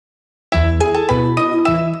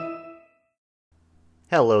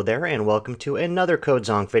Hello there and welcome to another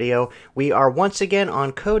CodeZonk video. We are once again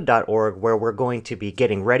on code.org where we're going to be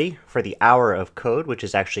getting ready for the Hour of Code, which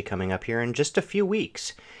is actually coming up here in just a few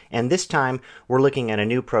weeks. And this time we're looking at a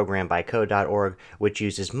new program by code.org which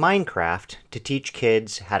uses Minecraft to teach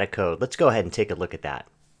kids how to code. Let's go ahead and take a look at that.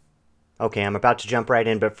 Okay, I'm about to jump right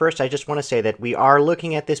in, but first I just want to say that we are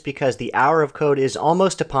looking at this because the Hour of Code is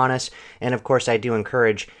almost upon us, and of course I do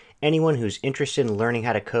encourage anyone who's interested in learning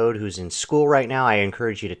how to code, who's in school right now, I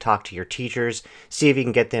encourage you to talk to your teachers, see if you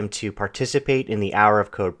can get them to participate in the Hour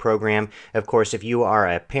of Code program. Of course, if you are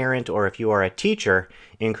a parent or if you are a teacher,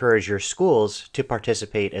 encourage your schools to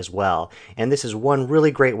participate as well. And this is one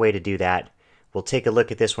really great way to do that. We'll take a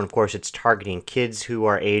look at this one. Of course, it's targeting kids who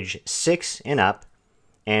are age 6 and up,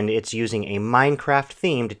 and it's using a Minecraft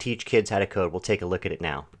theme to teach kids how to code. We'll take a look at it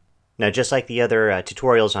now. Now, just like the other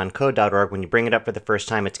tutorials on code.org, when you bring it up for the first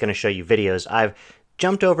time, it's going to show you videos. I've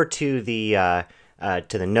jumped over to the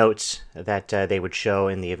notes that they would show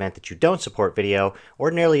in the event that you don't support video.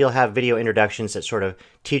 Ordinarily, you'll have video introductions that sort of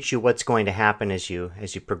teach you what's going to happen as you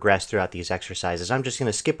progress throughout these exercises. I'm just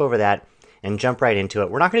going to skip over that and jump right into it.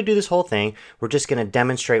 We're not going to do this whole thing. We're just going to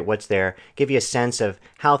demonstrate what's there, give you a sense of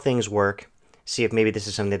how things work, see if maybe this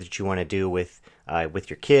is something that you want to do with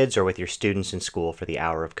your kids or with your students in school for the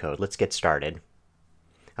Hour of Code. Let's get started.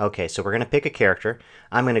 Okay, so we're going to pick a character.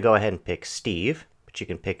 I'm going to go ahead and pick Steve, but you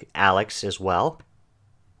can pick Alex as well.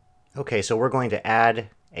 Okay, so we're going to add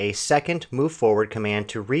a second move forward command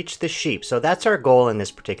to reach the sheep. So that's our goal in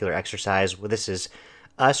this particular exercise. Well, this is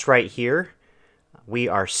us right here. We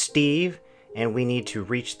are Steve, and we need to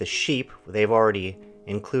reach the sheep. They've already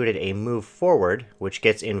included a move forward, which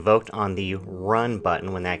gets invoked on the run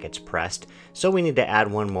button when that gets pressed. So we need to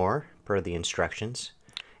add one more per the instructions,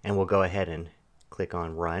 and we'll go ahead and click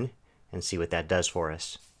on run and see what that does for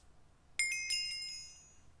us.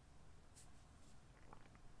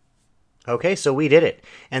 Okay, so we did it.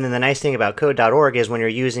 And then the nice thing about code.org is when you're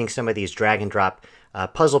using some of these drag and drop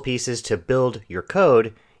puzzle pieces to build your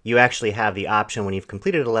code, you actually have the option when you've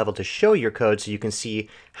completed a level to show your code so you can see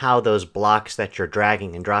how those blocks that you're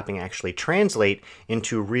dragging and dropping actually translate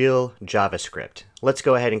into real JavaScript. Let's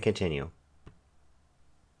go ahead and continue.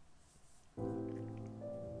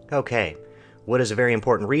 Okay, wood is a very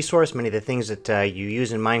important resource. Many of the things that you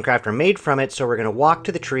use in Minecraft are made from it, so we're going to walk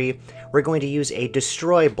to the tree. We're going to use a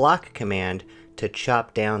destroy block command to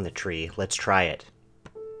chop down the tree. Let's try it.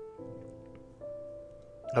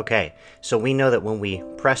 Okay, so we know that when we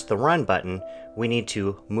press the run button, we need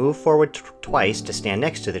to move forward twice to stand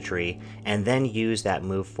next to the tree, and then use that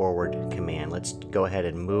move forward command. Let's go ahead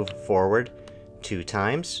and move forward 2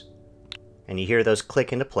 times, and you hear those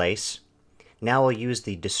click into place. Now we'll use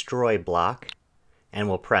the destroy block, and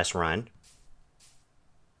we'll press run.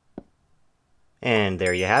 And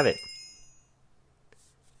there you have it.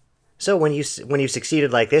 So when you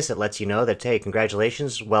succeeded like this, it lets you know that, hey,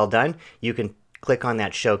 congratulations, well done. You can click on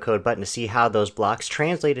that Show Code button to see how those blocks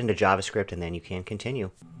translate into JavaScript, and then you can continue.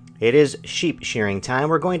 It is sheep shearing time.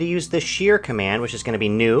 We're going to use the shear command, which is going to be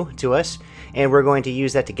new to us, and we're going to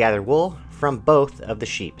use that to gather wool from both of the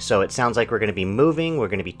sheep. So it sounds like we're going to be moving, we're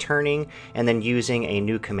going to be turning, and then using a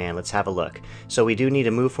new command. Let's have a look. So we do need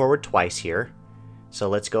to move forward twice here. So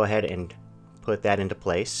let's go ahead and put that into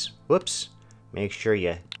place. Whoops. Make sure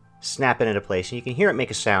you snap it into place, and you can hear it make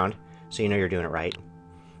a sound, so you know you're doing it right.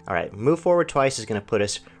 Alright, move forward twice is going to put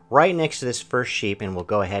us right next to this first sheep, and we'll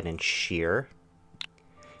go ahead and shear.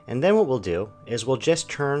 And then what we'll do is we'll just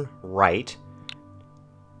turn right.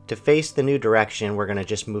 To face the new direction, we're going to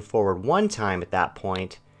just move forward 1 time at that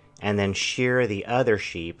point, and then shear the other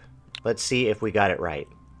sheep. Let's see if we got it right.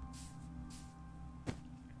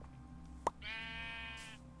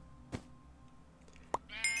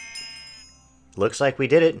 Looks like we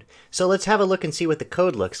did it. So let's have a look and see what the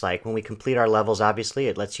code looks like. When we complete our levels, obviously,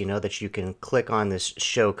 it lets you know that you can click on this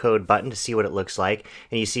Show Code button to see what it looks like.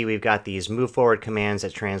 And you see we've got these move forward commands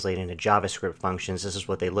that translate into JavaScript functions. This is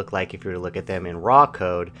what they look like if you were to look at them in raw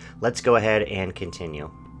code. Let's go ahead and continue.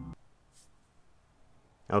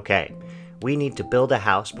 Okay. We need to build a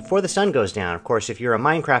house before the sun goes down. Of course, if you're a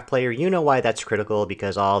Minecraft player, you know why that's critical,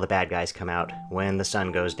 because all the bad guys come out when the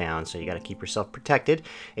sun goes down, so you got to keep yourself protected.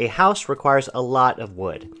 A house requires a lot of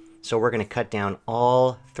wood, so we're going to cut down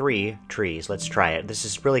all 3 trees. Let's try it. This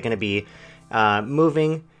is really going to be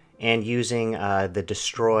moving and using the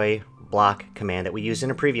destroy block command that we used in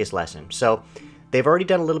a previous lesson. So they've already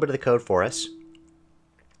done a little bit of the code for us.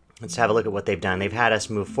 Let's have a look at what they've done. They've had us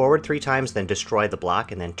move forward 3 times, then destroy the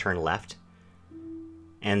block, and then turn left.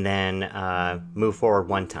 And then move forward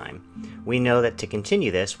 1 time. We know that to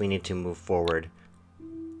continue this, we need to move forward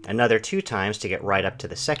another 2 times to get right up to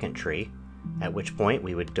the second tree, at which point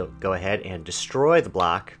we would go ahead and destroy the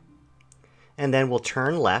block, and then we'll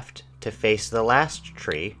turn left to face the last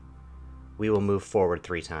tree. We will move forward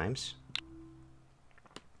 3 times.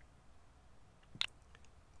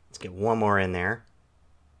 Let's get one more in there.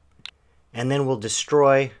 And then we'll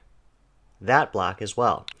destroy that block as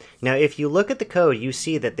well. Now, if you look at the code, you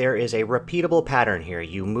see that there is a repeatable pattern here.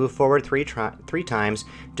 You move forward three times,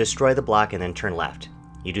 destroy the block, and then turn left.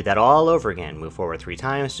 You do that all over again. Move forward 3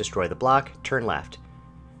 times, destroy the block, turn left.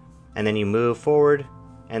 And then you move forward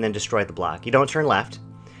and then destroy the block. You don't turn left,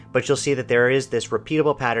 but you'll see that there is this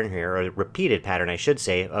repeatable pattern here, or repeated pattern, I should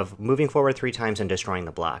say, of moving forward 3 times and destroying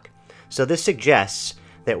the block. So this suggests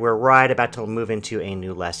that we're right about to move into a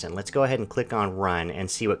new lesson. Let's go ahead and click on Run and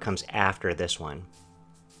see what comes after this one.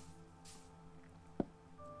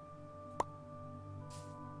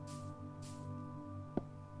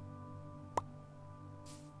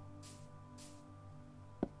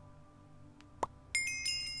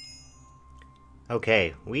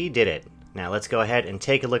 Okay, we did it. Now let's go ahead and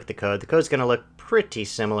take a look at the code. The code's going to look pretty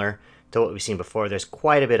similar to what we've seen before. There's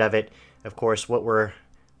quite a bit of it. Of course, what we're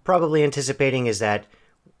probably anticipating is that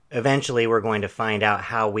eventually we're going to find out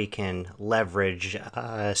how we can leverage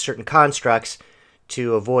certain constructs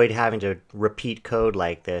to avoid having to repeat code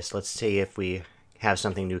like this. Let's see if we have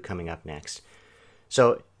something new coming up next.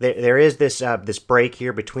 So there is this this break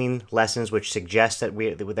here between lessons, which suggests that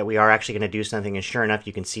we are actually going to do something. And sure enough,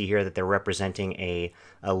 you can see here that they're representing a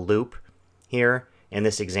loop here in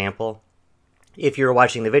this example. If you were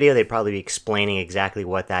watching the video, they'd probably be explaining exactly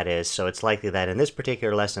what that is. So it's likely that in this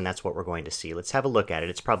particular lesson, that's what we're going to see. Let's have a look at it.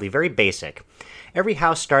 It's probably very basic. Every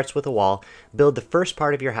house starts with a wall. Build the first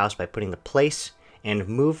part of your house by putting the place and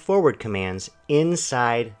move forward commands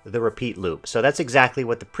inside the repeat loop. So that's exactly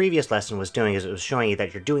what the previous lesson was doing, is it was showing you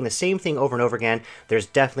that you're doing the same thing over and over again. There's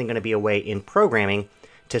definitely going to be a way in programming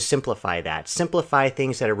to simplify that. Simplify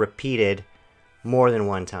things that are repeated more than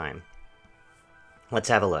one time. Let's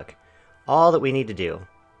have a look. All that we need to do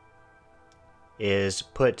is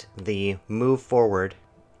put the move forward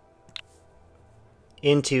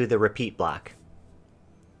into the repeat block.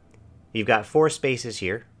 You've got 4 spaces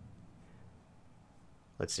here.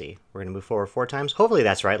 Let's see. We're going to move forward 4 times. Hopefully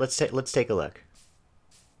that's right. Let's take a look.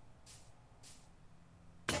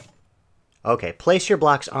 Okay, place your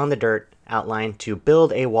blocks on the dirt outline to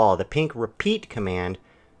build a wall. The pink repeat command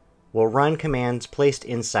will run commands placed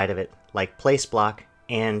inside of it, like place block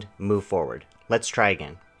and move forward. Let's try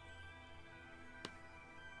again.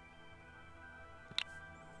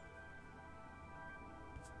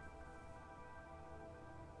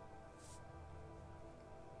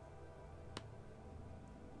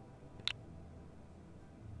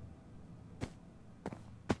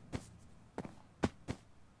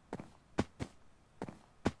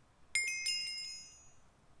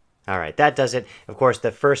 Alright, that does it. Of course,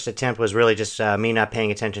 the first attempt was really just me not paying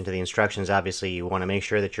attention to the instructions. Obviously, you want to make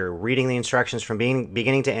sure that you're reading the instructions from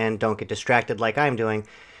beginning to end. Don't get distracted like I'm doing.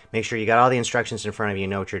 Make sure you got all the instructions in front of you,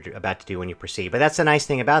 know what you're about to do when you proceed. But that's the nice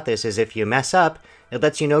thing about this, is if you mess up, it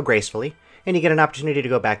lets you know gracefully, and you get an opportunity to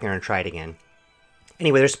go back there and try it again.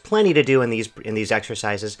 Anyway, there's plenty to do in these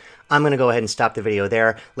exercises. I'm going to go ahead and stop the video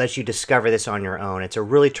there, let you discover this on your own. It's a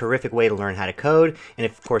really terrific way to learn how to code, and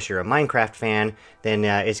if, of course, you're a Minecraft fan, then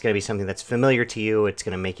it's going to be something that's familiar to you. It's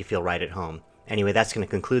going to make you feel right at home. Anyway, that's going to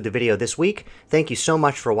conclude the video this week. Thank you so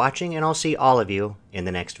much for watching, and I'll see all of you in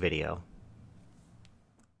the next video.